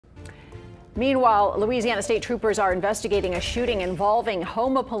Meanwhile, Louisiana State troopers are investigating a shooting involving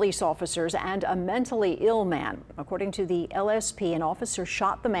Houma police officers and a mentally ill man. According to the LSP, an officer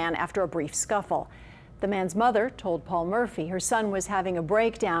shot the man after a brief scuffle. The man's mother told Paul Murphy her son was having a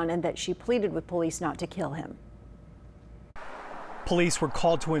breakdown and that she pleaded with police not to kill him. Police were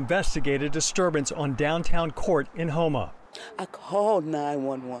called to investigate a disturbance on downtown Court in Houma. I called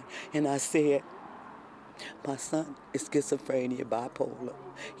 911 and I said, my son is schizophrenic, bipolar.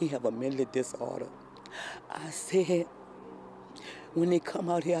 He have a mental disorder. I said, when they come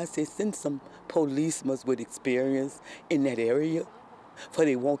out here, I said, send some policemen with experience in that area, for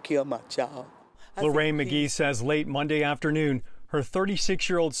they won't kill my child. Lorraine Magee says late Monday afternoon, her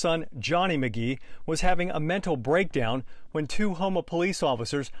 36-year-old son, Johnny Magee, was having a mental breakdown when two Houma police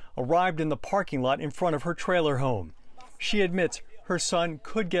officers arrived in the parking lot in front of her trailer home. She admits her son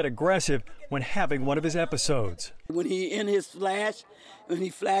could get aggressive when having one of his episodes. When he in his flash, when he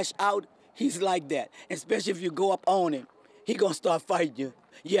flash out, he's like that. Especially if you go up on him, he gonna start fighting you.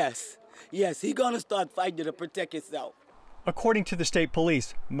 Yes, he gonna start fighting you to protect himself. According to the state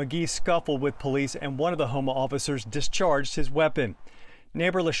police, Magee scuffled with police and one of the Houma officers discharged his weapon.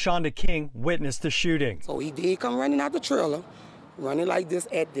 Neighbor LaShonda King witnessed the shooting. So he did come running out the trailer, running like this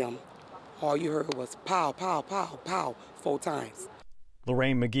at them. All you heard was pow, pow, pow, pow, 4 times.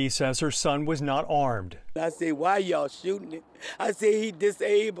 Lorraine Magee says her son was not armed. I say, why y'all shooting him? I say, he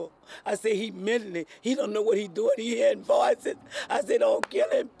disabled. I say, he mentally, he don't know what he doing. He hearing voices. I say, don't kill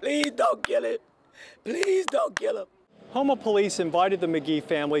him. Please don't kill him. Please don't kill him. Houma police invited the Magee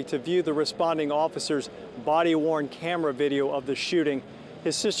family to view the responding officer's body-worn camera video of the shooting.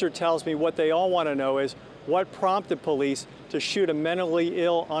 His sister tells me what they all want to know is what prompted police to shoot a mentally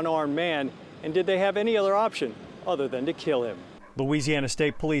ill, unarmed man, and did they have any other option other than to kill him? Louisiana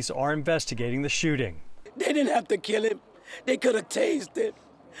State Police are investigating the shooting. They didn't have to kill him. They could have tased him.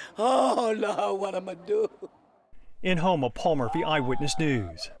 Oh, no, what am I do? In Houma, Paul Murphy, Eyewitness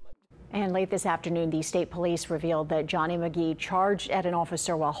News. And late this afternoon, the state police revealed that Johnny Magee charged at an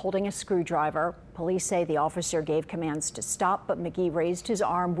officer while holding a screwdriver. Police say the officer gave commands to stop, but Magee raised his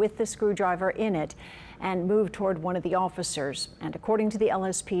arm with the screwdriver in it and moved toward one of the officers. And according to the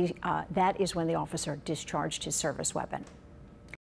LSP, that is when the officer discharged his service weapon.